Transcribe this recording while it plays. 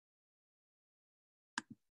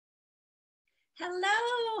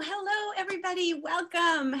Hello, everybody.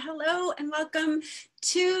 Welcome. Hello, and welcome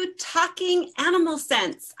to Talking Animal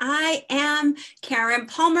Sense. I am Karen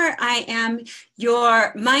Palmer. I am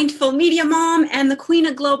your mindful media mom and the queen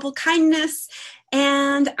of global kindness.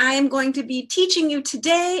 And I am going to be teaching you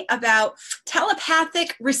today about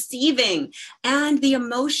telepathic receiving and the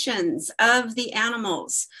emotions of the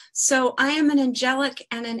animals. So I am an angelic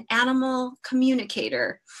and an animal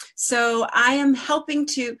communicator. So I am helping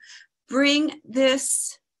to bring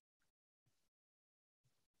this.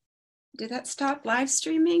 Did that stop live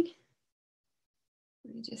streaming?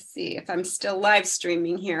 Let me just see if I'm still live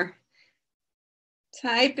streaming here.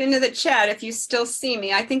 Type into the chat if you still see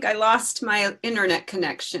me. I think I lost my internet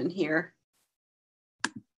connection here.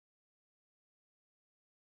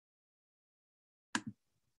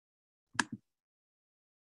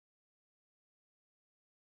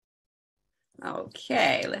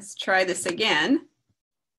 Okay, let's try this again.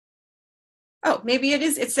 Oh, maybe it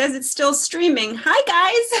is. It says it's still streaming.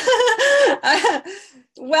 Hi, guys.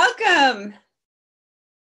 Welcome.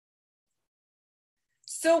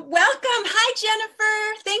 So welcome. Hi,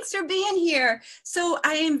 Jennifer. Thanks for being here. So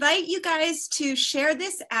I invite you guys to share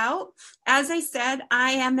this out. As I said,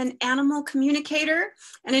 I am an animal communicator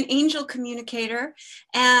and an angel communicator,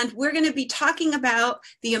 and we're going to be talking about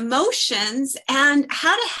the emotions and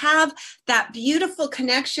how to have that beautiful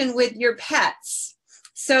connection with your pets.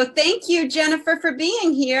 So thank you, Jennifer, for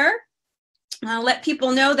being here. I'll let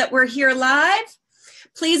people know that we're here live.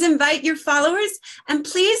 Please invite your followers and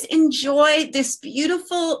please enjoy this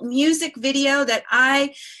beautiful music video that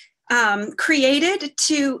I created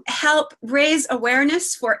to help raise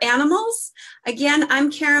awareness for animals. Again, I'm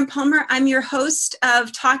Karen Palmer. I'm your host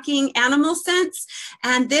of Talking Animal Sense,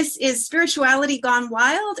 and this is Spirituality Gone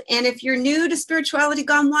Wild. And if you're new to Spirituality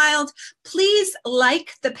Gone Wild, please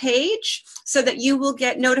like the page so that you will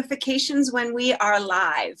get notifications when we are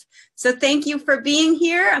live. So thank you for being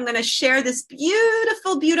here. I'm going to share this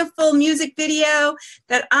beautiful, beautiful music video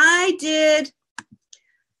that I did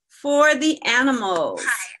for the animals.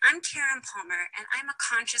 Hi, I'm Karen Palmer, and I'm a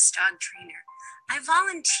conscious dog trainer. I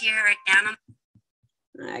volunteer at Animal.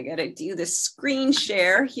 I gotta do the screen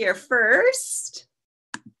share here first.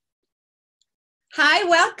 Hi,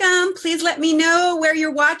 welcome. Please let me know where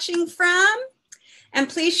you're watching from, and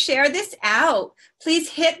please share this out.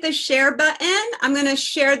 Please hit the share button. I'm gonna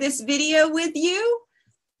share this video with you.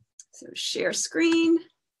 So share screen.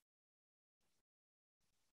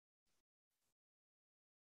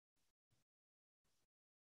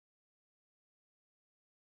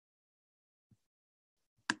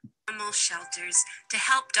 Animal shelters to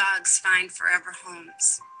help dogs find forever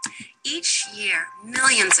homes. Each year,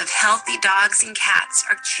 millions of healthy dogs and cats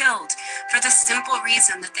are killed for the simple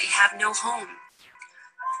reason that they have no home.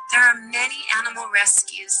 There are many animal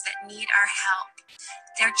rescues that need our help.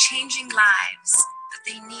 They're changing lives, but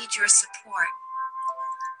they need your support.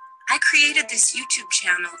 I created this YouTube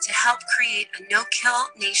channel to help create a no-kill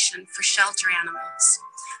nation for shelter animals.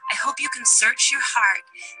 I hope you can search your heart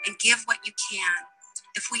and give what you can.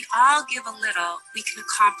 If we all give a little, we can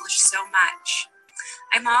accomplish so much.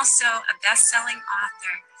 I'm also a best-selling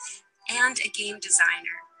author and a game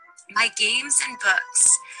designer. My games and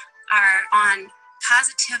books are on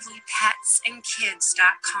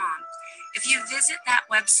positivelypetsandkids.com. If you visit that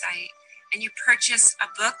website and you purchase a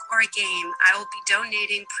book or a game, I will be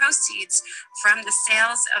donating proceeds from the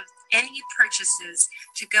sales of any purchases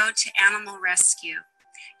to go to animal rescue.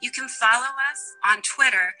 You can follow us on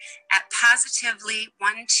Twitter at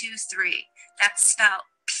positively123. That's spelled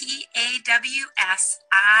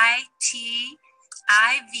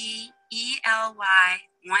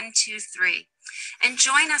PAWSITIVELY123. And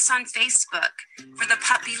join us on Facebook for the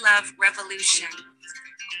Puppy Love Revolution.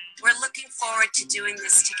 We're looking forward to doing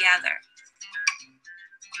this together.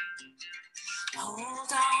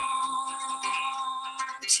 Hold on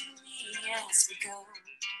to me as we go.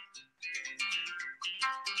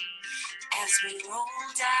 As we roll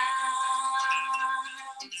down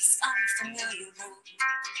this unfamiliar road,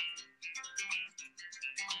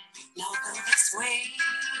 know that this way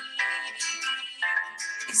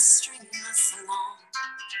is stringing us along.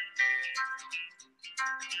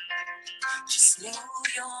 Just know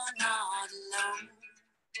you're not alone,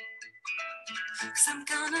 'cause I'm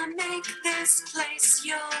gonna make this place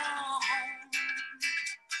your home.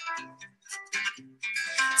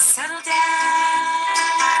 Settle down,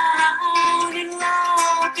 it'll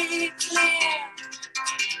all be clear.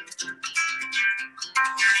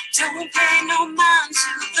 Don't pay no mind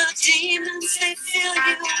to the demons, they fill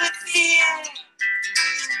you with fear.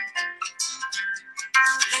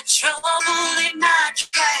 The trouble, it might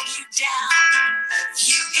drag you down.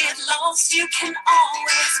 You get lost lost, you can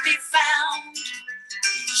always be found.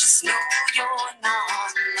 Just know you're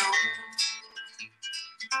not alone.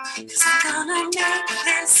 'Cause I'm gonna make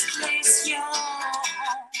this place your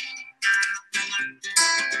home.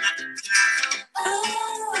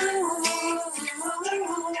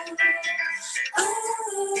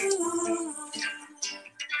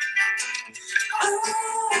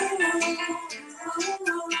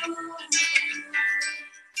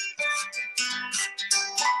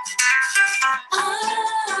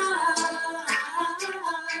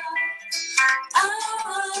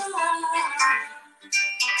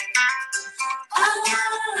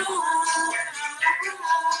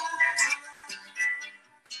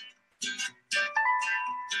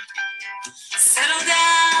 Settle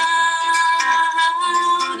down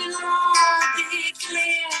and all be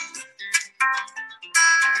clear.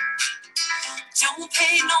 Don't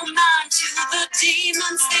pay no mind to the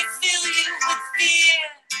demons, they fill you with fear.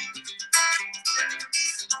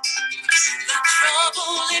 The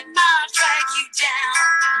trouble, it might drag you down.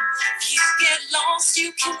 If you get lost,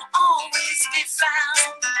 you can always be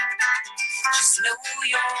found. Just know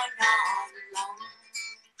you're not alone.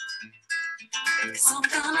 'Cause I'm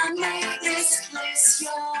gonna make this place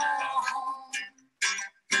your home.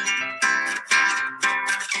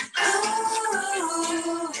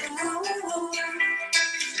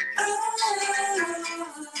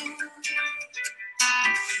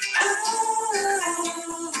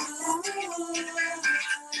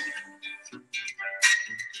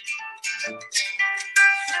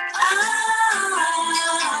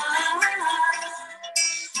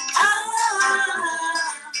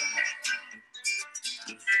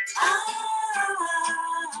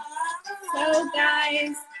 So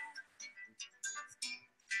guys,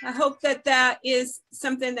 I hope that that is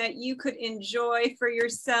something that you could enjoy for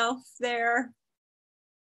yourself there.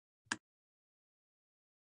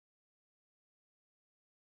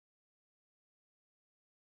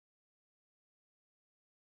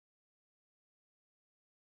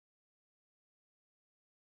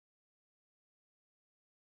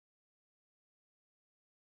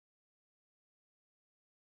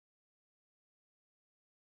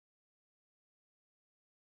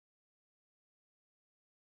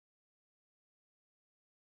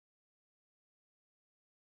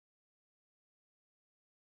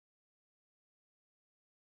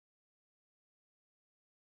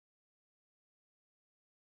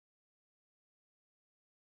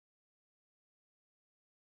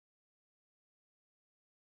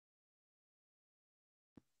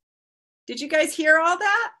 Did you guys hear all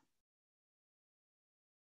that?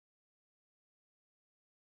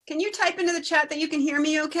 Can you type into the chat that you can hear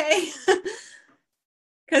me okay?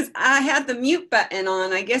 Because I had the mute button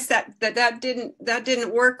on. I guess that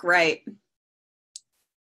didn't work right.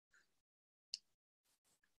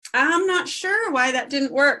 I'm not sure why that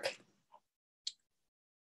didn't work.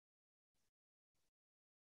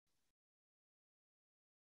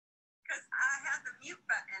 Because I had the mute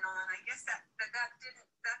button on. I guess that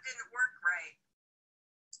didn't work right.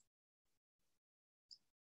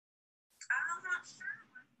 I'm not sure.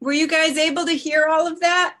 Were you guys able to hear all of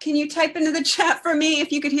that? Can you type into the chat for me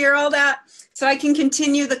if you could hear all that so I can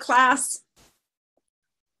continue the class?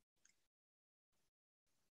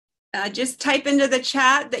 Just type into the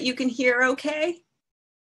chat that you can hear okay.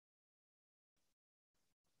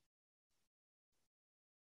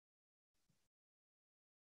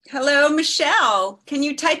 Hello, Michelle. Can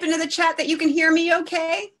you type into the chat that you can hear me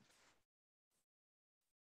okay?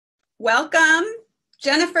 Welcome.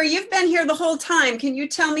 Jennifer, you've been here the whole time. Can you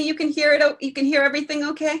tell me you can hear it? You can hear everything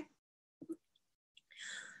okay?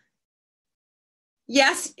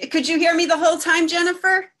 Yes, could you hear me the whole time,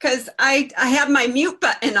 Jennifer? Because I have my mute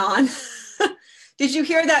button on. Did you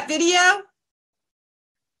hear that video?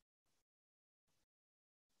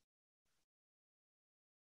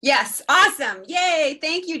 Yes, awesome. Yay.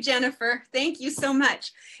 Thank you, Jennifer. Thank you so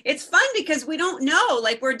much. It's fun because we don't know,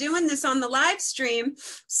 like we're doing this on the live stream.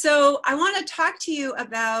 So I want to talk to you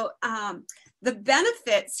about the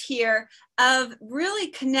benefits here of really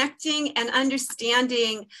connecting and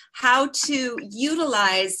understanding how to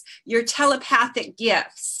utilize your telepathic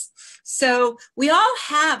gifts. So we all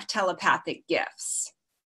have telepathic gifts.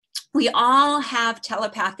 We all have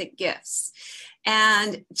telepathic gifts.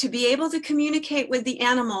 And to be able to communicate with the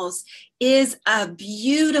animals is a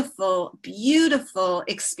beautiful, beautiful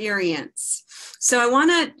experience. So I want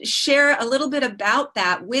to share a little bit about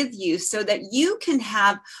that with you so that you can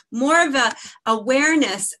have more of a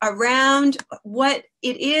awareness around what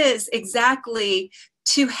it is exactly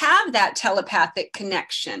to have that telepathic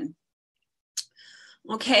connection.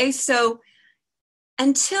 Okay, so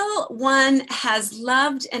Until one has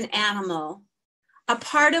loved an animal, a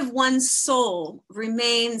part of one's soul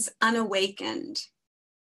remains unawakened.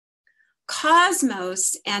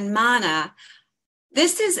 Cosmos and mana,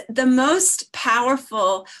 this is the most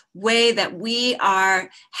powerful way that we are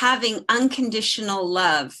having unconditional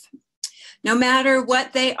love. No matter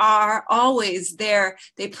what they are, always there,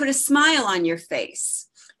 they put a smile on your face.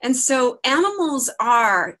 And so animals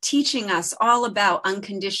are teaching us all about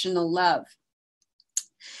unconditional love.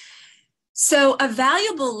 So a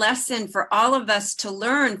valuable lesson for all of us to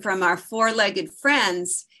learn from our four-legged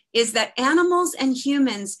friends is that animals and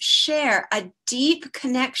humans share a deep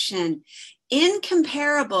connection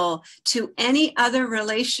incomparable to any other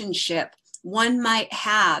relationship one might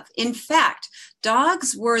have. In fact,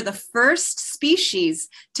 dogs were the first species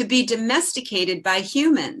to be domesticated by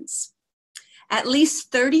humans at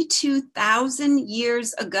least 32,000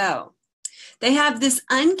 years ago. They have this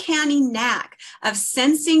uncanny knack of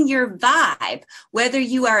sensing your vibe, whether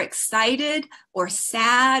you are excited or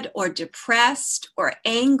sad or depressed or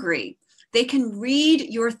angry. They can read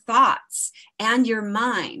your thoughts and your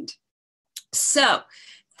mind. So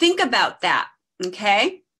think about that,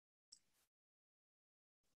 okay?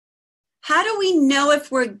 How do we know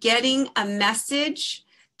if we're getting a message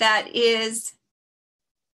that is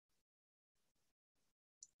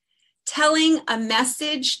telling a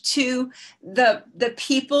message to the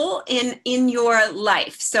people in your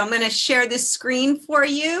life? So I'm going to share this screen for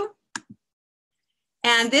you.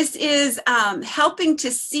 And this is helping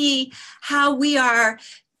to see how we are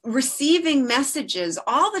receiving messages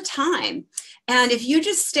all the time. And if you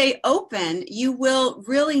just stay open, you will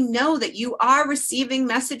really know that you are receiving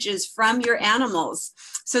messages from your animals.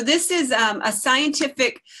 So this is a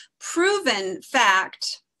scientific proven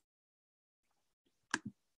fact.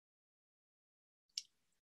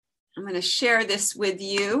 I'm going to share this with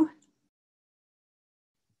you.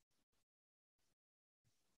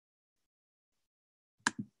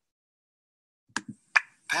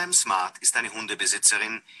 Pam Smart ist eine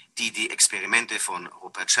Hundebesitzerin, die die Experimente von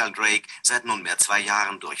Rupert Sheldrake seit nunmehr 2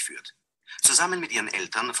 Jahren durchführt. Zusammen mit ihren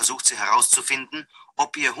Eltern versucht sie herauszufinden,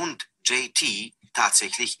 ob ihr Hund JT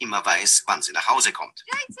tatsächlich immer weiß, wann sie nach Hause kommt.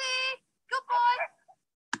 JT, good boy.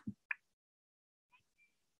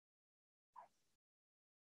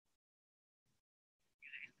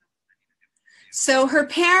 So her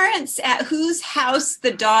parents, at whose house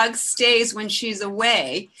the dog stays when she's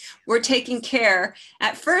away, were taking care.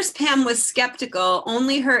 At first, Pam was skeptical.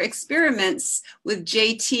 Only her experiments with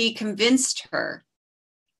JT convinced her.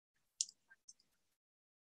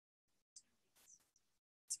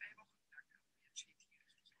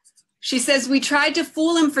 She says, we tried to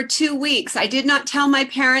fool him for 2 weeks. I did not tell my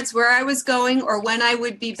parents where I was going or when I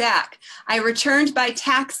would be back. I returned by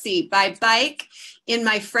taxi, by bike, in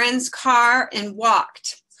my friend's car, and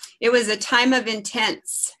walked. It was a time of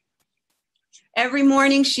intense. Every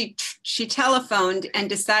morning she telephoned and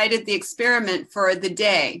decided the experiment for the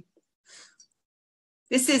day.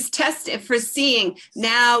 This is tested for seeing.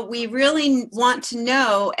 Now we really want to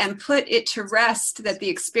know and put it to rest that the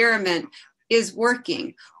experiment is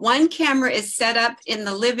working. One camera is set up in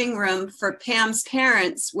the living room for Pam's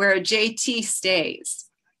parents where JT stays.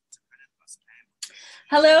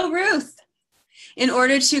 Hello, Ruth. In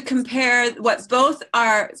order to compare what both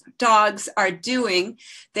our dogs are doing,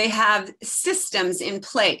 they have systems in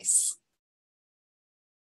place.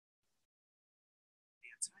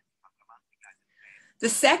 The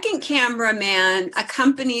second cameraman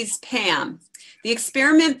accompanies Pam. The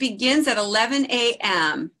experiment begins at 11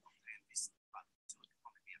 a.m.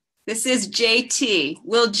 This is JT.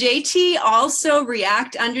 Will JT also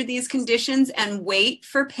react under these conditions and wait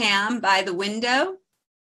for Pam by the window?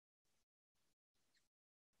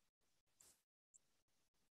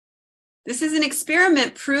 This is an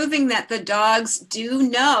experiment proving that the dogs do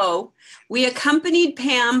know. We accompanied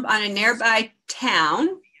Pam on a nearby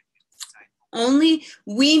town. Only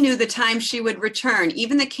we knew the time she would return.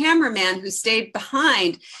 Even the cameraman who stayed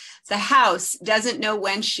behind the house doesn't know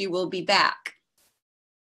when she will be back.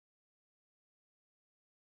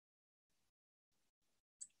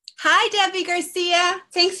 Hi, Debbie Garcia.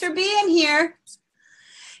 Thanks for being here.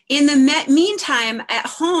 In the meantime, at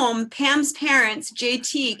home, Pam's parents,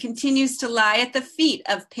 JT, continues to lie at the feet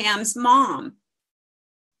of Pam's mom.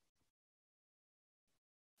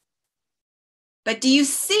 But do you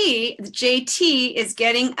see JT is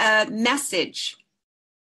getting a message?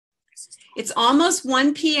 It's almost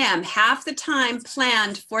 1 p.m. Half the time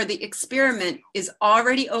planned for the experiment is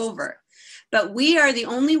already over. But we are the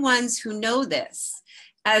only ones who know this.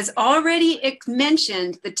 As already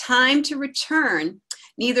mentioned, the time to return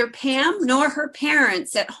Neither Pam nor her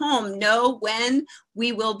parents at home know when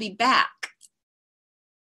we will be back.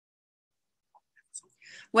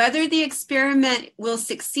 Whether the experiment will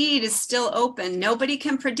succeed is still open. Nobody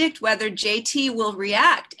can predict whether JT will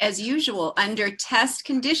react as usual under test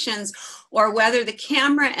conditions or whether the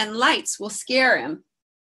camera and lights will scare him.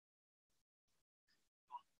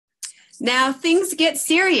 Now things get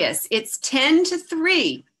serious. It's 10 to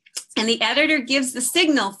 3, and the editor gives the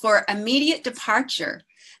signal for immediate departure.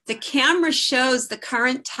 The camera shows the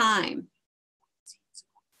current time.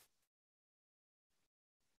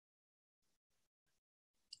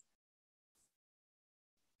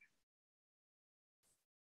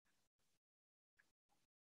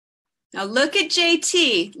 Now look at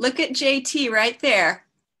JT. Look at JT right there.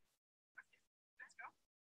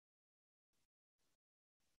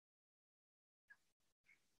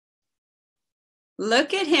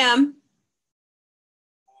 Look at him.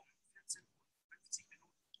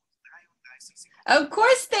 Of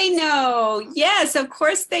course they know. Yes, of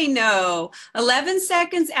course they know. 11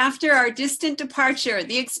 seconds after our distant departure,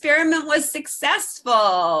 the experiment was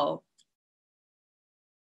successful.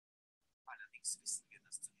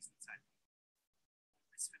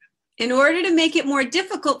 In order to make it more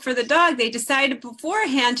difficult for the dog, they decided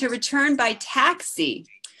beforehand to return by taxi.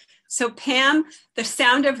 So Pam, the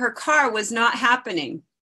sound of her car was not happening.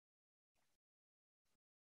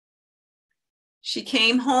 She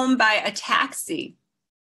came home by a taxi.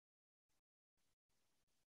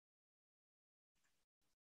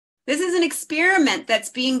 This is an experiment that's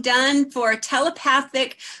being done for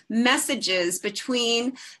telepathic messages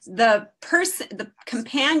between the person, the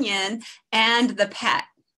companion, and the pet.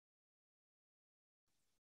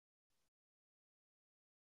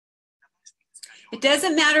 It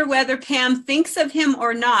doesn't matter whether Pam thinks of him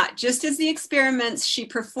or not. Just as the experiments she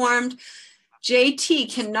performed,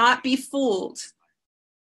 JT cannot be fooled.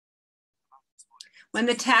 When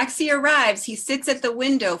the taxi arrives, he sits at the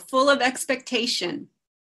window full of expectation.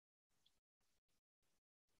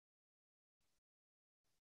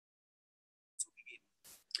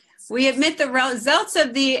 We admit the results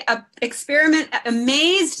of the experiment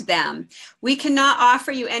amazed them. We cannot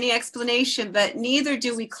offer you any explanation, but neither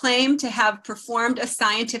do we claim to have performed a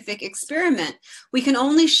scientific experiment. We can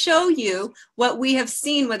only show you what we have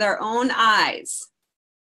seen with our own eyes.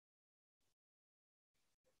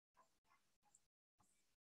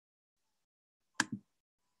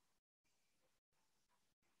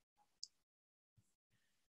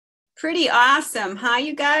 Pretty awesome, huh,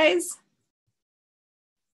 you guys?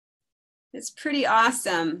 It's pretty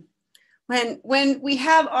awesome. When we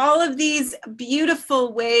have all of these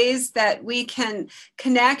beautiful ways that we can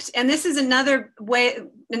connect, and this is another way,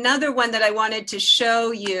 another one that I wanted to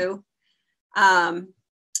show you.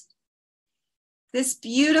 This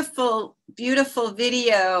beautiful, beautiful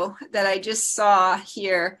video that I just saw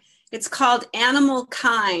here. It's called Animal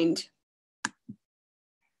Kind.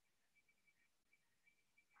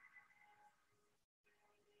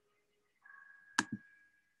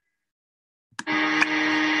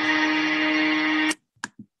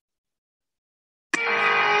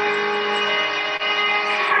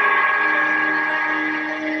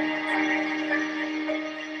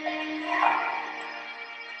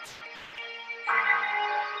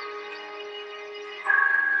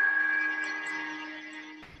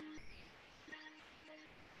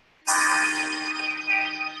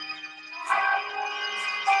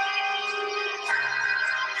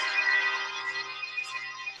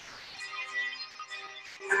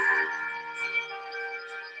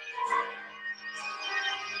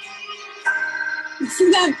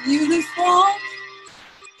 Isn't that beautiful?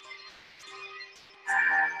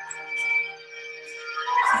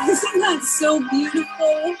 Isn't that so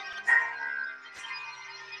beautiful?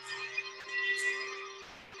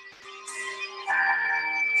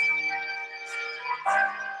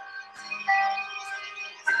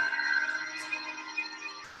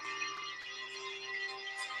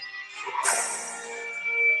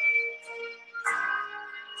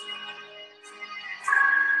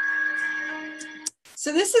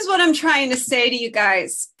 So this is what I'm trying to say to you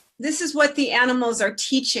guys. This is what the animals are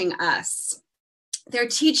teaching us. They're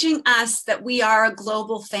teaching us that we are a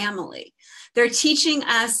global family. They're teaching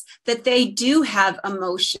us that they do have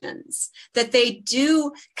emotions, that they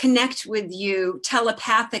do connect with you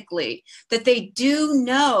telepathically, that they do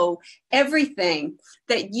know everything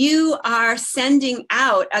that you are sending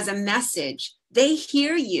out as a message. They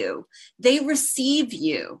hear you. They receive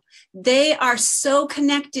you. They are so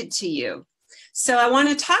connected to you. So I want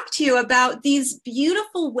to talk to you about these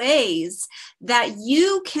beautiful ways that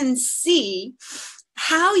you can see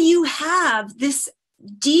how you have this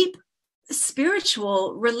deep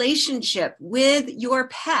spiritual relationship with your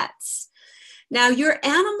pets. Now, your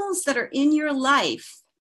animals that are in your life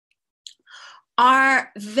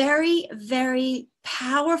are very, very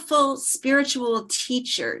powerful spiritual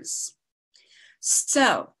teachers.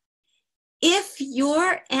 So, if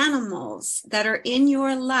your animals that are in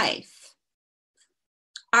your life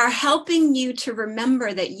are helping you to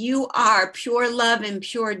remember that you are pure love and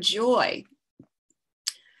pure joy,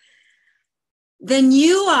 then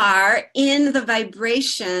you are in the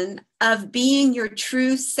vibration of being your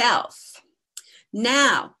true self.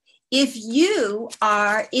 Now, if you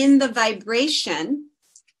are in the vibration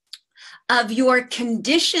of your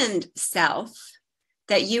conditioned self,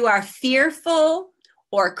 that you are fearful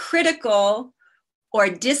or critical or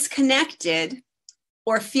disconnected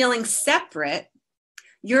or feeling separate,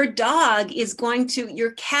 your dog is going to,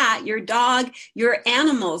 your cat, your dog, your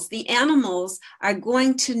animals, the animals are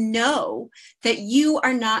going to know that you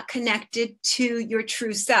are not connected to your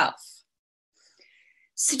true self.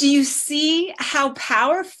 So do you see how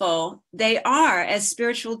powerful they are as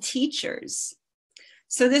spiritual teachers?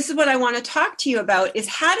 So this is what I want to talk to you about, is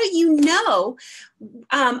how do you know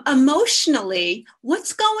emotionally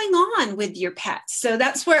what's going on with your pets? So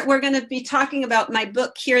that's what we're going to be talking about. My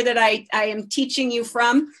book here that I am teaching you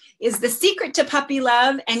from is The Secret to Puppy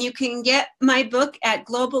Love. And you can get my book at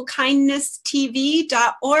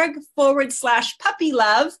globalkindnesstv.org/puppy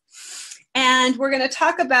love. And we're going to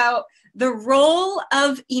talk about the role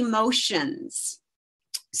of emotions.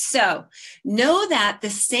 So know that the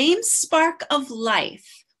same spark of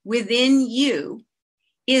life within you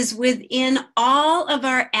is within all of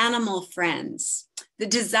our animal friends. The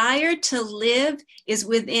desire to live is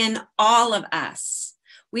within all of us.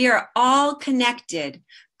 We are all connected.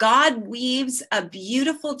 God weaves a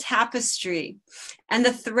beautiful tapestry, and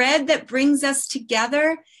the thread that brings us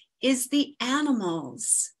together is the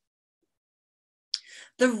animals.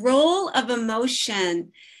 The role of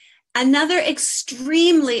emotion. Another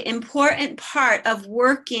extremely important part of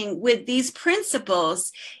working with these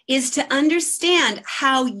principles is to understand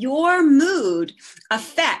how your mood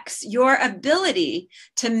affects your ability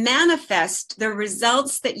to manifest the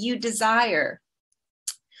results that you desire.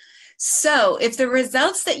 So if the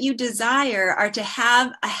results that you desire are to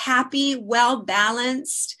have a happy,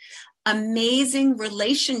 well-balanced, amazing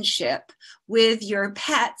relationship with your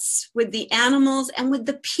pets, with the animals, and with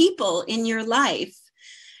the people in your life,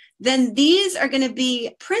 then these are going to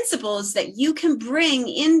be principles that you can bring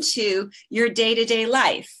into your day-to-day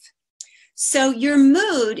life. So your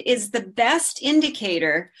mood is the best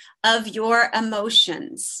indicator of your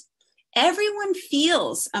emotions. Everyone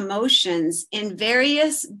feels emotions in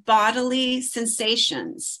various bodily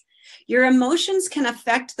sensations. Your emotions can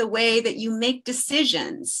affect the way that you make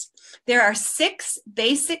decisions. There are 6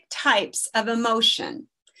 basic types of emotion.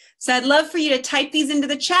 So I'd love for you to type these into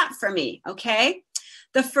the chat for me, okay?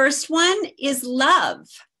 The first one is love.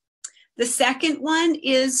 The second one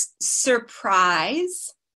is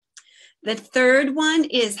surprise. The third one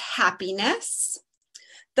is happiness.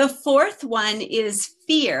 The fourth one is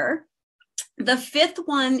fear. The fifth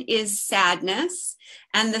one is sadness.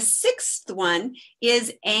 And the sixth one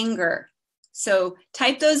is anger. So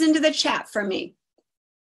type those into the chat for me.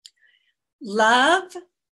 Love,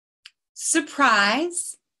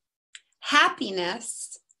 surprise,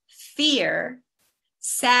 happiness, fear,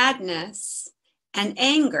 sadness, and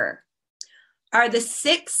anger are the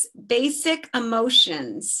 6 basic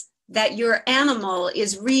emotions that your animal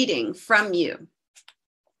is reading from you.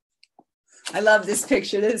 I love this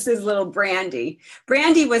picture. This is little Brandy.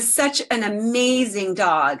 Brandy was such an amazing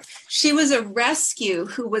dog. She was a rescue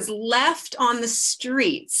who was left on the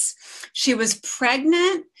streets. She was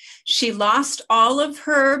pregnant. She lost all of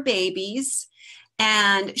her babies,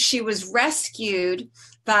 and she was rescued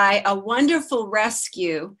by a wonderful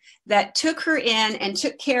rescue that took her in and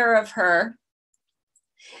took care of her.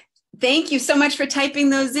 Thank you so much for typing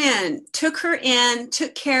those in. Took her in,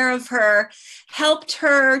 took care of her, helped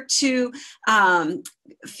her to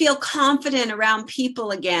feel confident around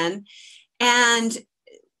people again. And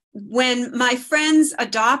when my friends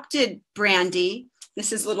adopted Brandy,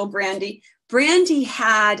 this is little Brandy, Brandy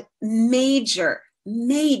had major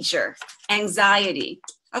anxiety.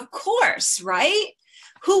 Of course, right?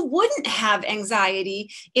 Who wouldn't have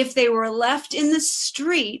anxiety if they were left in the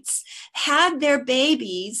streets, had their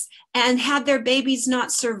babies, and had their babies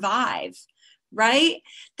not survive, right?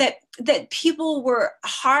 That people were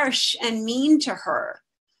harsh and mean to her.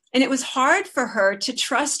 And it was hard for her to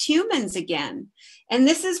trust humans again. And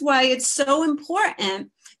this is why it's so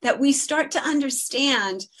important that we start to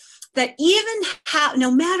understand that even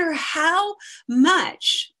no matter how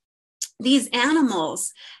much these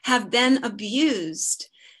animals have been abused,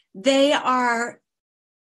 they are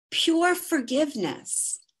pure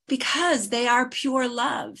forgiveness because they are pure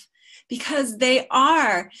love, because they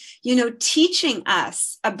are, teaching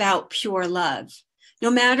us about pure love. No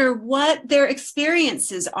matter what their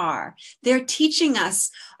experiences are, they're teaching us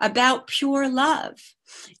about pure love.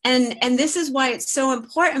 And this is why it's so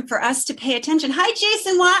important for us to pay attention. Hi,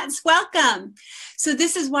 Jason Watts, welcome. So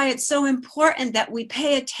this is why it's so important that we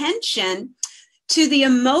pay attention to the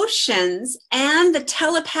emotions and the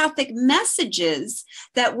telepathic messages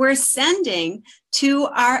that we're sending to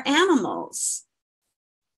our animals.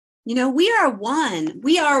 We are one.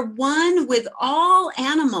 We are one with all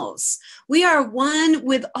animals. We are one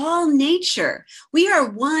with all nature. We are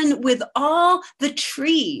one with all the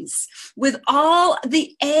trees, with all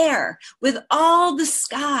the air, with all the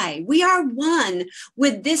sky. We are one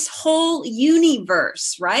with this whole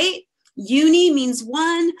universe, right? Uni means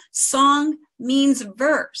one, song means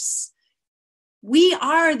verse. We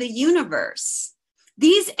are the universe.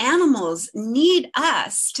 These animals need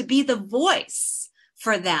us to be the voice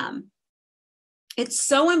for them. It's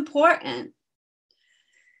so important.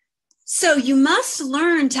 So you must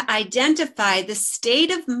learn to identify the state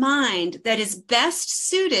of mind that is best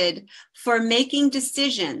suited for making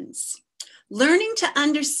decisions. Learning to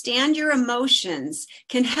understand your emotions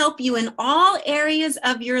can help you in all areas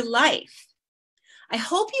of your life. I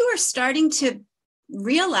hope you are starting to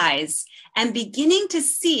realize and beginning to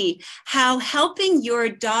see how helping your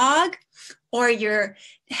dog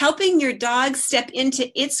step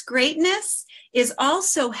into its greatness is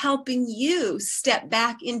also helping you step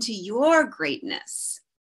back into your greatness.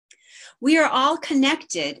 We are all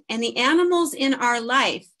connected, and the animals in our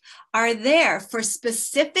life are there for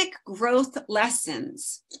specific growth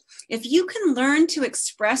lessons. If you can learn to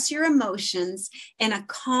express your emotions in a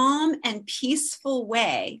calm and peaceful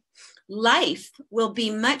way, life will be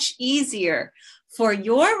much easier for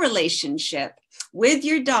your relationship with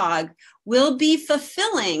your dog will be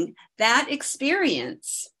fulfilling that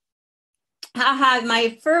experience. Haha,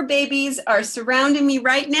 my fur babies are surrounding me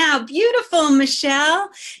right now. Beautiful, Michelle.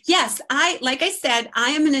 Yes, like I said, I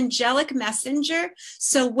am an angelic messenger.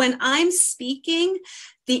 So when I'm speaking,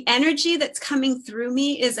 the energy that's coming through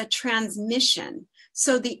me is a transmission.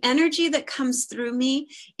 So the energy that comes through me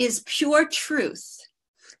is pure truth.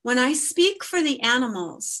 When I speak for the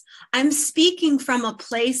animals, I'm speaking from a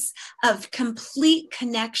place of complete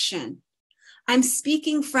connection. I'm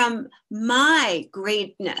speaking from my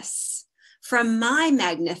greatness, from my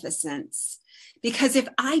magnificence. Because if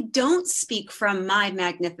I don't speak from my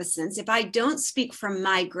magnificence, if I don't speak from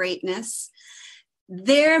my greatness,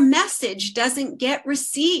 their message doesn't get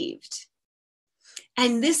received.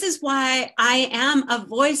 And this is why I am a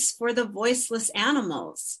voice for the voiceless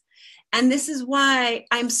animals. And this is why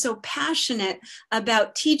I'm so passionate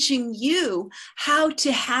about teaching you how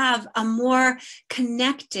to have a more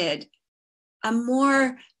connected, a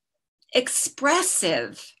more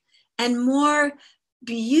expressive, and more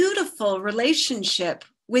beautiful relationship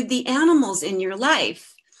with the animals in your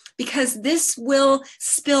life, because this will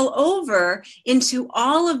spill over into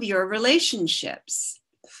all of your relationships.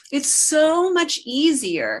 It's so much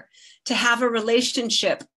easier to have a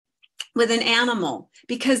relationship with an animal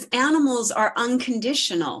because animals are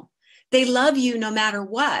unconditional. They love you no matter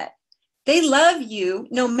what. They love you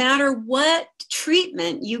no matter what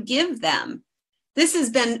treatment you give them. This has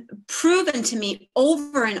been proven to me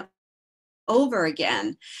over and over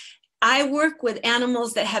again. I work with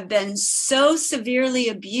animals that have been so severely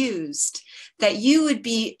abused that you would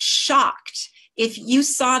be shocked if you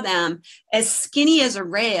saw them as skinny as a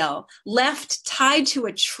rail, left tied to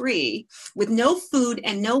a tree with no food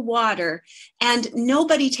and no water, and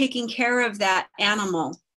nobody taking care of that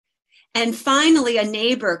animal. And finally, a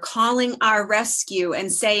neighbor calling our rescue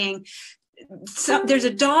and saying, so there's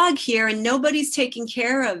a dog here and nobody's taking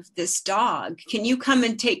care of this dog. Can you come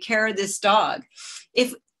and take care of this dog?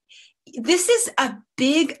 If this is a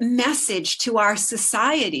big message to our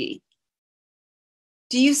society.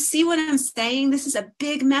 Do you see what I'm saying? This is a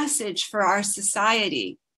big message for our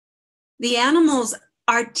society. The animals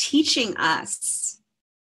are teaching us.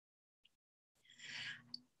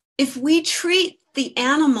 If we treat the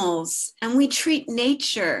animals and we treat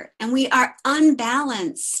nature and we are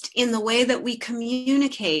unbalanced in the way that we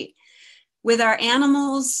communicate with our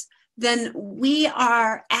animals, then we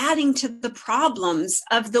are adding to the problems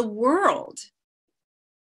of the world.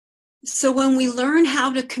 So when we learn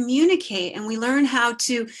how to communicate and we learn how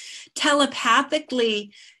to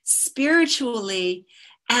telepathically, spiritually,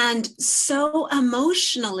 and so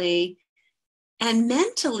emotionally and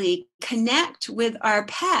mentally connect with our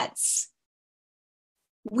pets,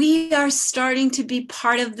 we are starting to be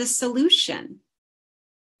part of the solution.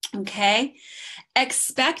 Okay?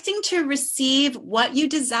 Expecting to receive what you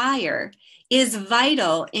desire is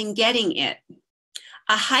vital in getting it.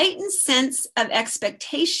 A heightened sense of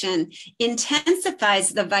expectation intensifies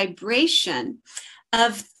the vibration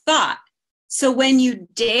of thought. So when you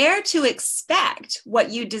dare to expect what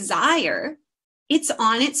you desire, it's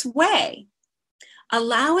on its way.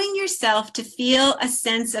 Allowing yourself to feel a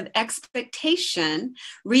sense of expectation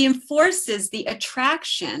reinforces the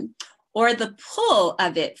attraction or the pull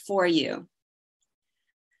of it for you.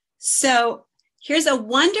 So here's a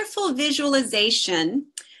wonderful visualization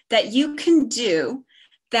that you can do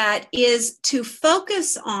that is to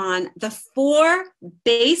focus on the 4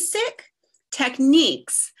 basic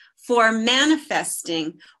techniques for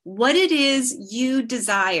manifesting what it is you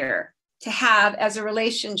desire to have as a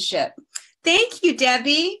relationship. Thank you,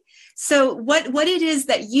 Debbie. So what it is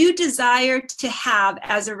that you desire to have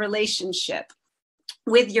as a relationship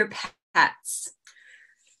with your pets.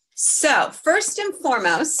 So first and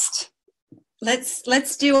foremost, let's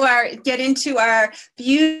get into our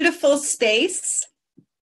beautiful space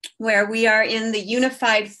where we are in the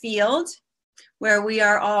unified field, where we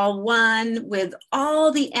are all one with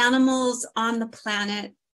all the animals on the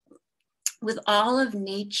planet, with all of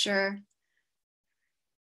nature.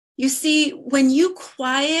 You see, when you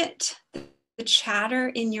quiet the chatter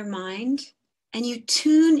in your mind and you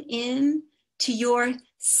tune in to your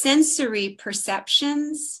sensory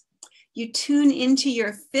perceptions, you tune into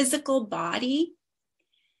your physical body,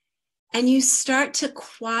 and you start to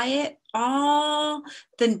quiet all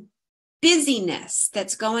the busyness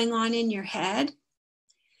that's going on in your head,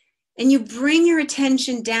 and you bring your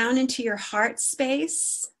attention down into your heart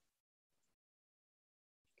space,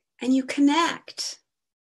 and you connect.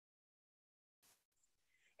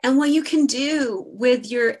 And what you can do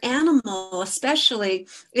with your animal especially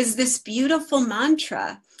is this beautiful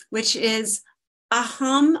mantra, which is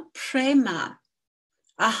Aham Prema.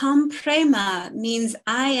 Aham Prema means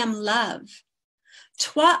I am love.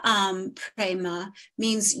 Twa'am Prema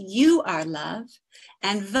means you are love.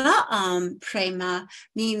 And Va'am Prema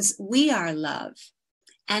means we are love.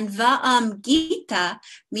 And Va'am Gita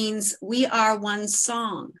means we are one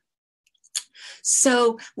song.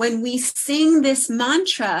 So when we sing this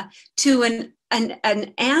mantra to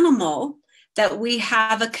an animal that we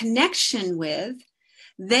have a connection with,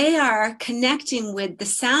 they are connecting with the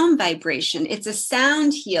sound vibration. It's a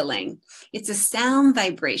sound healing. It's a sound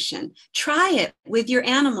vibration. Try it with your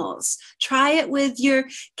animals. Try it with your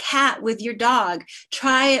cat, with your dog.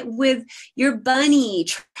 Try it with your bunny.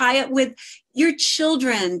 Try it with your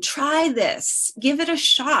children. Try this. Give it a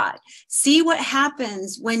shot. See what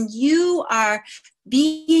happens when you are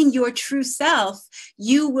being your true self.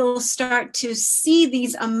 You will start to see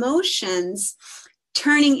these emotions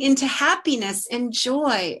turning into happiness and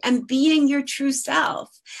joy and being your true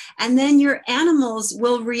self. And then your animals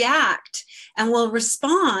will react and will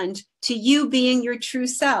respond to you being your true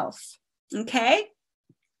self. Okay?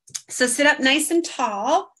 So sit up nice and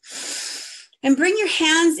tall and bring your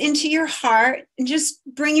hands into your heart and just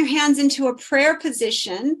bring your hands into a prayer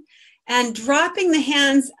position and dropping the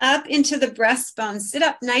hands up into the breastbone. Sit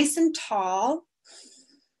up nice and tall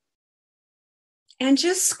and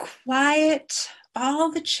just quiet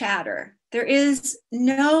all the chatter. There is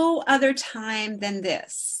no other time than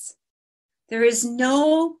this. There is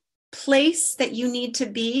no place that you need to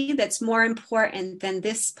be that's more important than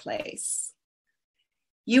this place.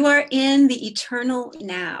 You are in the eternal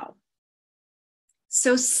now.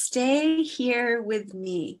 So stay here with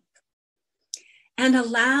me and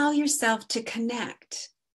allow yourself to connect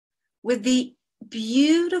with the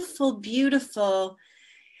beautiful, beautiful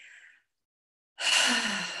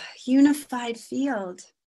unified field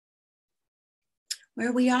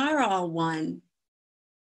where we are all one.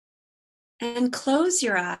 And close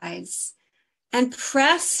your eyes and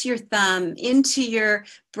press your thumb into your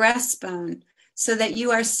breastbone so that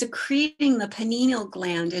you are secreting the pineal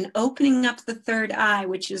gland and opening up the third eye,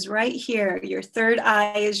 which is right here. Your third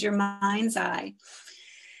eye is your mind's eye.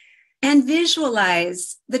 And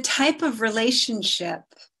visualize the type of relationship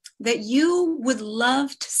that you would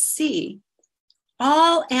love to see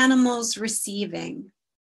all animals receiving.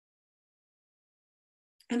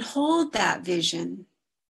 And hold that vision.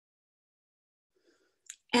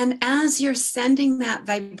 And as you're sending that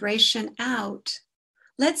vibration out,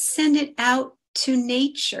 let's send it out to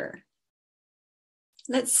nature.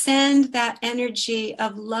 Let's send that energy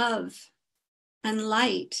of love and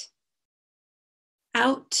light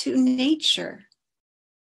out to nature,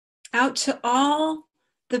 out to all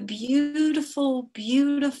the beautiful,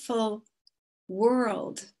 beautiful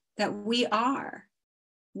world that we are.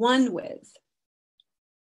 one with.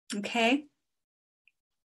 Okay?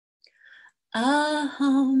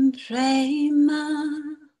 Aham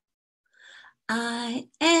prema, I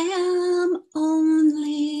am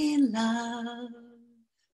only love.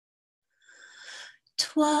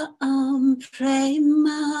 Tvam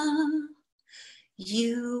prema,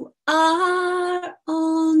 you are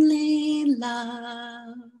only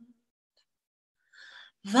love.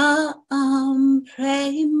 Vam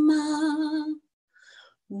prema,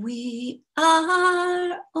 we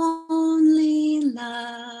are only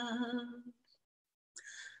love.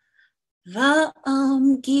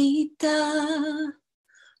 Vam Gita,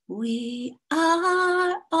 we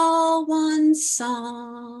are all one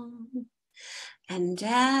song. And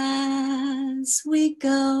as we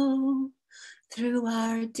go through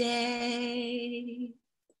our day,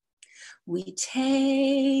 we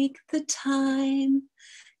take the time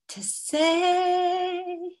to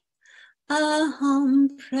say, Aham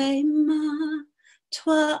prema,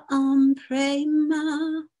 Tvam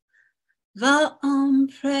prema, Vam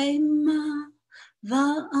prema,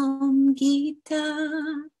 Vam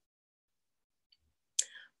Gita.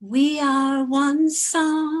 We are one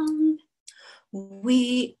song.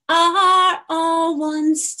 We are all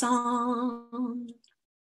one song.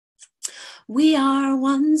 We are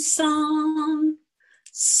one song.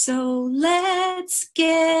 So let's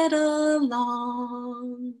get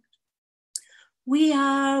along. We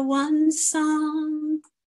are one song.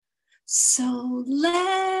 So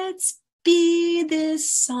let's be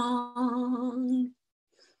this song.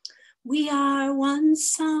 We are one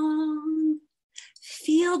song.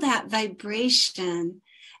 Feel that vibration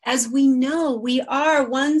as we know we are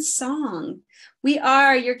one song. We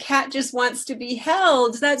are, your cat just wants to be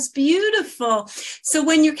held. That's beautiful. So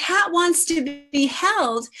when your cat wants to be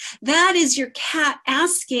held, that is your cat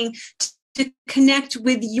asking to connect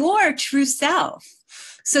with your true self,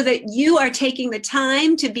 so that you are taking the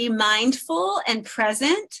time to be mindful and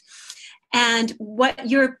present. And what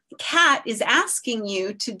your cat is asking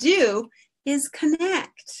you to do is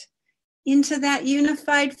connect into that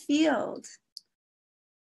unified field.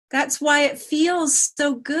 That's why it feels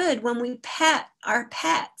so good when we pet our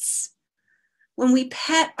pets, when we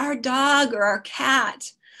pet our dog or our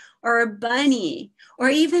cat or a bunny, or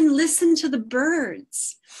even listen to the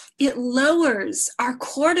birds. It lowers our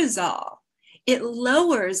cortisol. It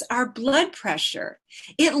lowers our blood pressure.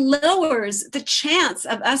 It lowers the chance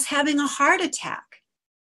of us having a heart attack.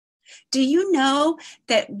 Do you know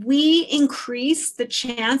that we increase the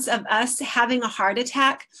chance of us having a heart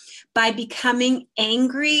attack by becoming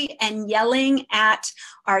angry and yelling at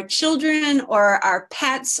our children or our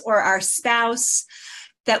pets or our spouse?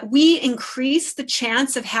 That we increase the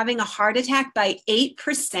chance of having a heart attack by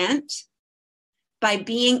 8% by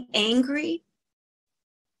being angry?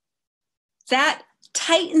 That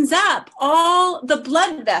tightens up all the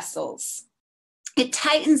blood vessels. It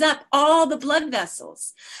tightens up all the blood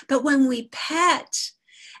vessels. But when we pet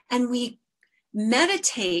and we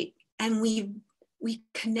meditate and we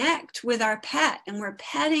connect with our pet and we're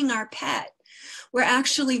petting our pet, we're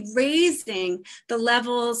actually raising the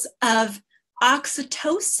levels of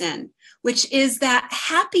oxytocin, which is that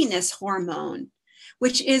happiness hormone,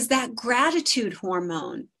 which is that gratitude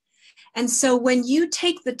hormone. And so when you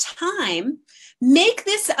take the time, make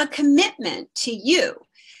this a commitment to you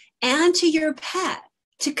and to your pet,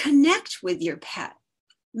 to connect with your pet.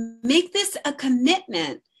 Make this a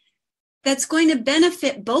commitment that's going to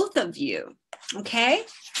benefit both of you, okay?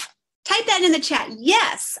 Type that in the chat.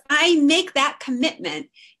 Yes, I make that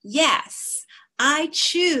commitment. Yes, I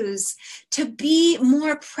choose to be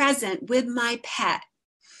more present with my pet.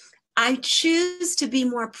 I choose to be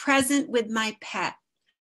more present with my pet.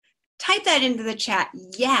 Type that into the chat.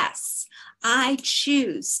 Yes, I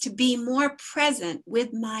choose to be more present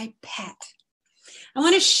with my pet. I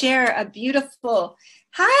want to share a beautiful,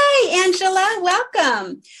 hi, Angela,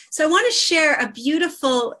 welcome. So I want to share a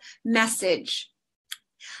beautiful message.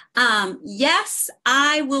 Yes,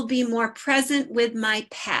 I will be more present with my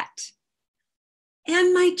pet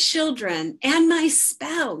and my children and my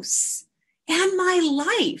spouse and my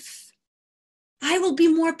life. I will be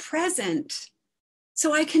more present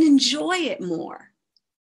so I can enjoy it more.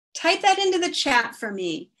 Type that into the chat for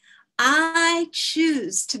me. I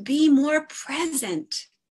choose to be more present.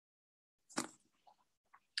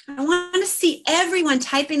 I want to see everyone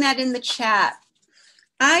typing that in the chat.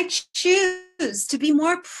 I choose to be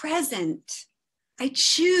more present. I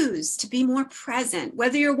choose to be more present,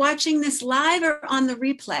 whether you're watching this live or on the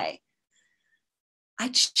replay. I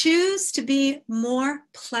choose to be more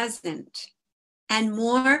pleasant and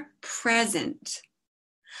more present.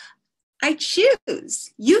 I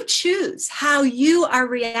choose. You choose how you are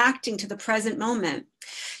reacting to the present moment.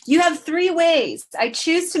 You have 3 ways. I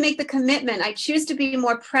choose to make the commitment. I choose to be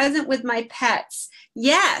more present with my pets.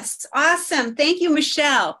 Yes, awesome. Thank you,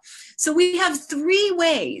 Michelle. So we have 3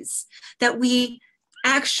 ways that we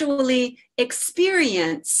actually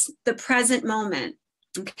experience the present moment.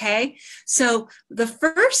 Okay, so the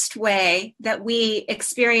first way that we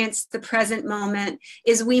experience the present moment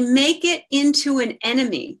is we make it into an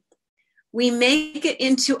enemy. We make it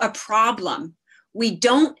into a problem. We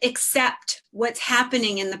don't accept what's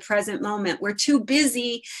happening in the present moment. We're too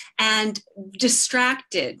busy and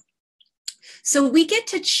distracted. So we get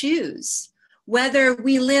to choose whether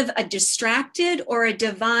we live a distracted or a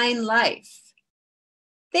divine life.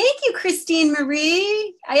 Thank you, Christine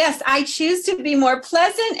Marie. Yes, I choose to be more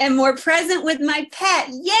pleasant and more present with my pet.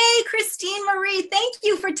 Yay, Christine Marie. Thank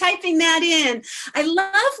you for typing that in. I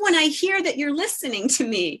love when I hear that you're listening to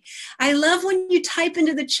me. I love when you type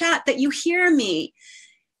into the chat that you hear me.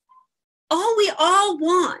 All we all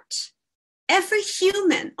want, every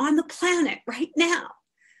human on the planet right now,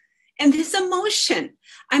 and this emotion,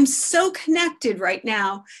 I'm so connected right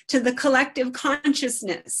now to the collective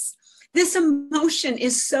consciousness. This emotion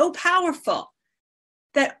is so powerful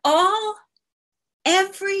that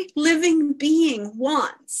every living being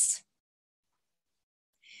wants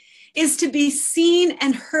is to be seen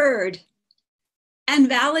and heard and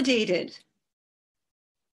validated.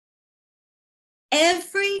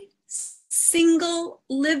 Every single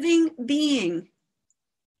living being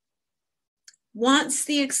wants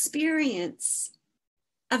the experience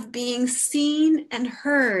of being seen and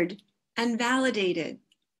heard and validated.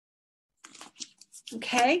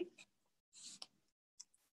 Okay?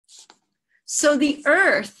 So the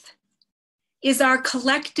earth is our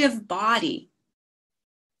collective body.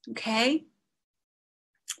 Okay?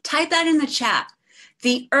 Type that in the chat.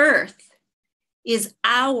 The earth is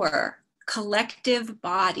our collective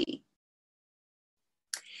body.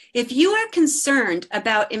 If you are concerned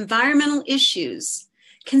about environmental issues,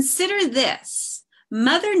 consider this.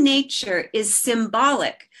 Mother Nature is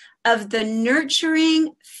symbolic of the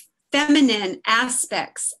nurturing feminine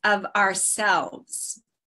aspects of ourselves.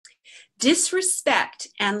 Disrespect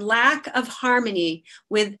and lack of harmony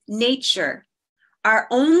with nature are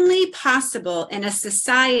only possible in a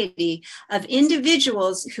society of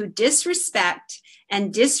individuals who disrespect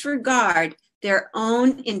and disregard their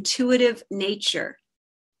own intuitive nature.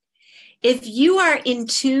 If you are in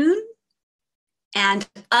tune and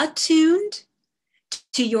attuned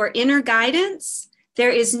to your inner guidance,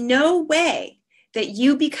 there is no way that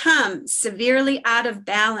you become severely out of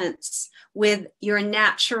balance with your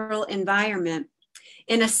natural environment.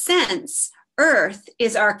 In a sense, Earth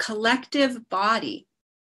is our collective body.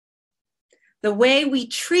 The way we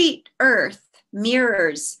treat Earth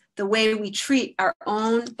mirrors the way we treat our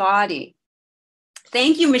own body.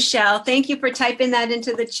 Thank you, Michelle. Thank you for typing that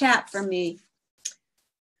into the chat for me.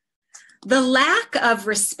 The lack of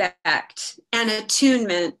respect and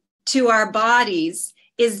attunement to our bodies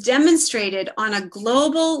is demonstrated on a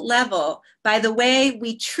global level by the way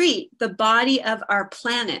we treat the body of our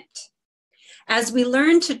planet. As we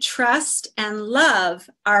learn to trust and love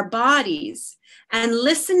our bodies and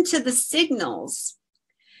listen to the signals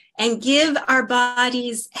and give our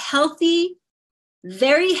bodies healthy,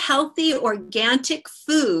 very healthy organic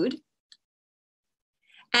food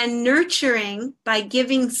and nurturing by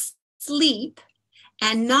giving sleep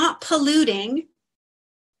and not polluting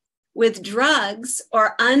with drugs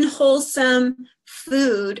or unwholesome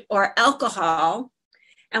food or alcohol,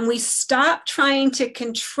 and we stop trying to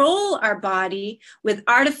control our body with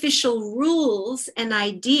artificial rules and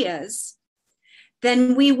ideas,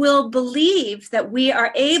 then we will believe that we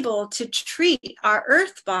are able to treat our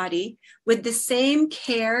earth body with the same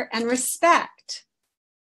care and respect.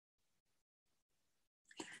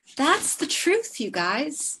 That's the truth, you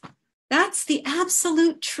guys. That's the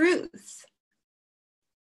absolute truth.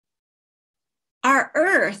 Our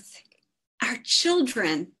earth, our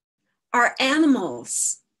children, our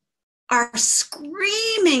animals are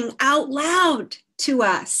screaming out loud to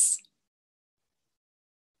us.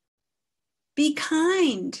 Be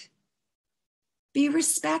kind, be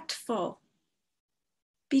respectful,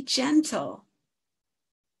 be gentle.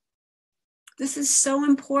 This is so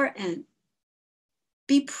important.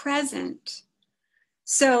 Be present.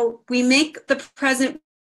 So we make the present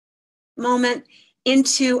moment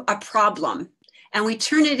into a problem and we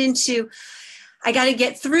turn it into, I got to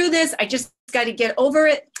get through this. I just got to get over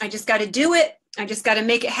it. I just got to do it. I just got to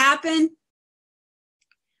make it happen.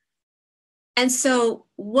 And so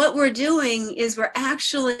what we're doing is we're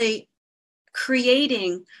actually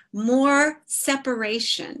creating more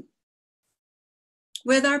separation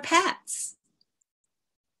with our pets.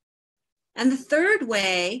 And the third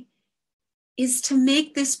way is to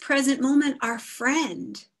make this present moment our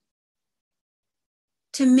friend.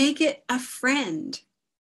 To make it a friend.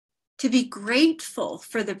 To be grateful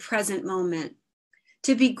for the present moment.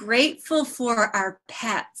 To be grateful for our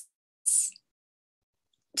pets.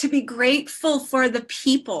 To be grateful for the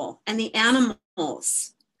people and the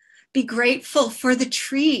animals. Be grateful for the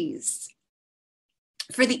trees,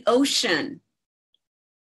 for the ocean.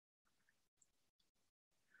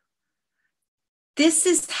 This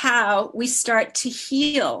is how we start to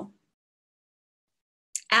heal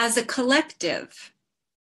as a collective,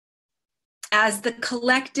 as the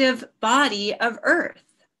collective body of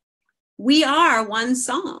Earth. We are one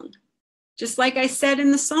song. Just like I said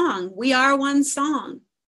in the song, we are one song.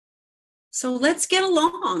 So let's get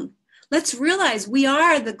along. Let's realize we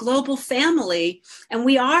are the global family and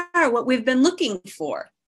we are what we've been looking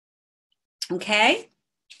for. Okay?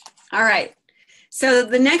 All right. So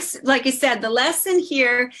the next, like I said, the lesson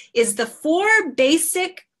here is the 4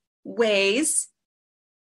 basic ways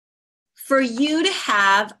for you to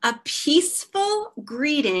have a peaceful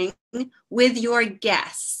greeting with your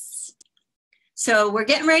guests. So we're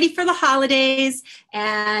getting ready for the holidays,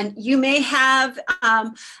 and you may have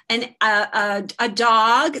a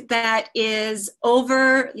dog that is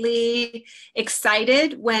overly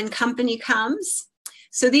excited when company comes.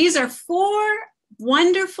 So these are 4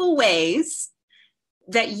 wonderful ways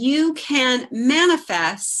that you can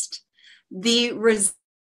manifest the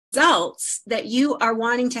results that you are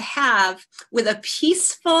wanting to have with a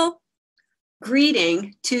peaceful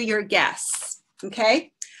greeting to your guests,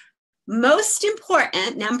 okay? Most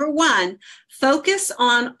important, number 1, focus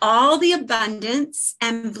on all the abundance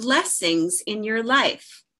and blessings in your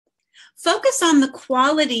life. Focus on the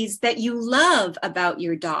qualities that you love about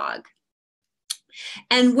your dog.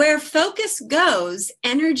 And where focus goes,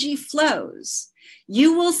 energy flows.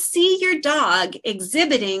 You will see your dog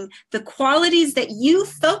exhibiting the qualities that you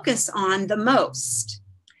focus on the most.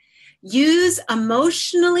 Use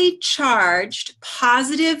emotionally charged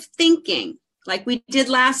positive thinking. Like we did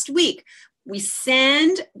last week, we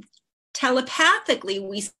send telepathically,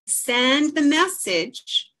 we send the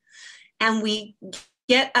message and we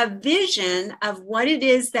get a vision of what it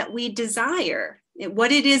is that we desire,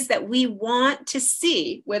 what it is that we want to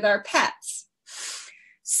see with our pets.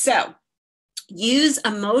 So use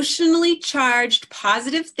emotionally charged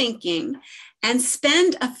positive thinking and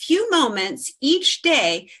spend a few moments each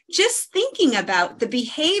day just thinking about the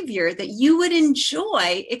behavior that you would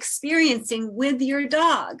enjoy experiencing with your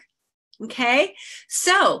dog. Okay?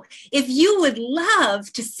 So if you would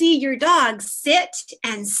love to see your dog sit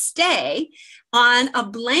and stay on a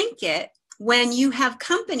blanket when you have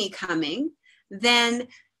company coming, then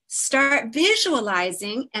start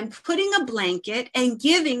visualizing and putting a blanket and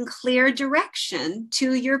giving clear direction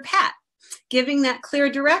to your pet, giving that clear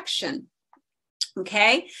direction.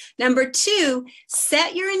 Okay. Number 2,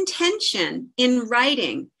 set your intention in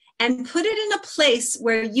writing and put it in a place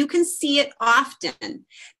where you can see it often.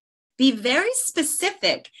 Be very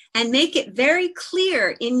specific and make it very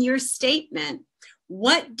clear in your statement.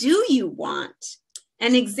 What do you want?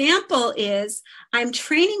 An example is, I'm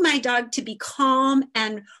training my dog to be calm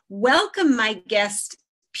and welcome my guest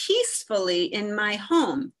peacefully in my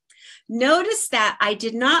home. Notice that I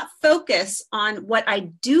did not focus on what I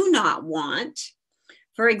do not want.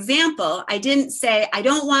 For example, I didn't say, I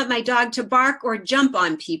don't want my dog to bark or jump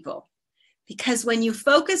on people. Because when you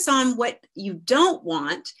focus on what you don't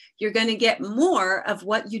want, you're going to get more of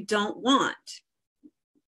what you don't want.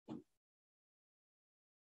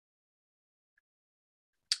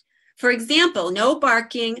 For example, no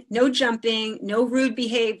barking, no jumping, no rude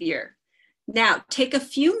behavior. Now, take a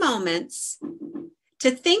few moments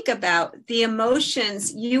to think about the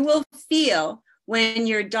emotions you will feel when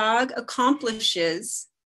your dog accomplishes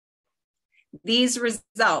these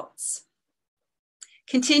results.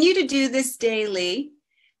 Continue to do this daily,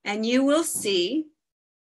 and you will see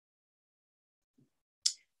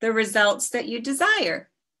the results that you desire.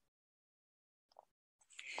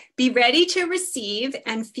 Be ready to receive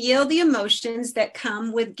and feel the emotions that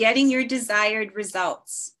come with getting your desired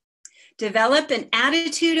results. Develop an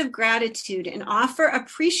attitude of gratitude and offer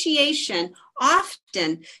appreciation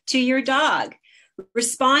often to your dog,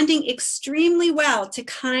 responding extremely well to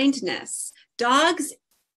kindness. Dogs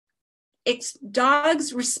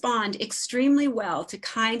respond extremely well to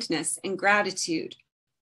kindness and gratitude.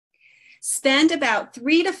 Spend about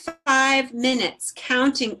 3 to 5 minutes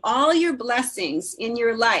counting all your blessings in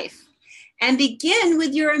your life and begin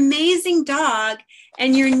with your amazing dog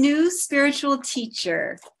and your new spiritual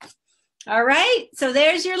teacher. All right, so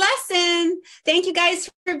there's your lesson. Thank you guys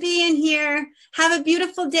for being here. Have a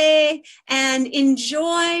beautiful day and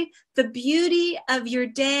enjoy the beauty of your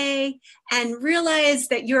day and realize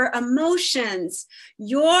that your emotions,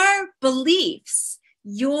 your beliefs,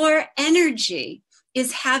 your energy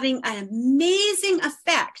is having an amazing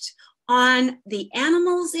effect on the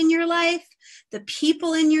animals in your life, the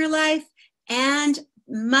people in your life, and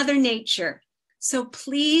Mother Nature. So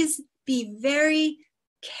please be very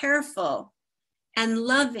careful and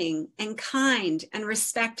loving and kind and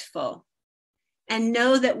respectful, and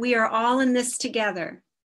know that we are all in this together.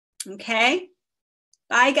 Okay?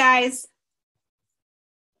 Bye, guys.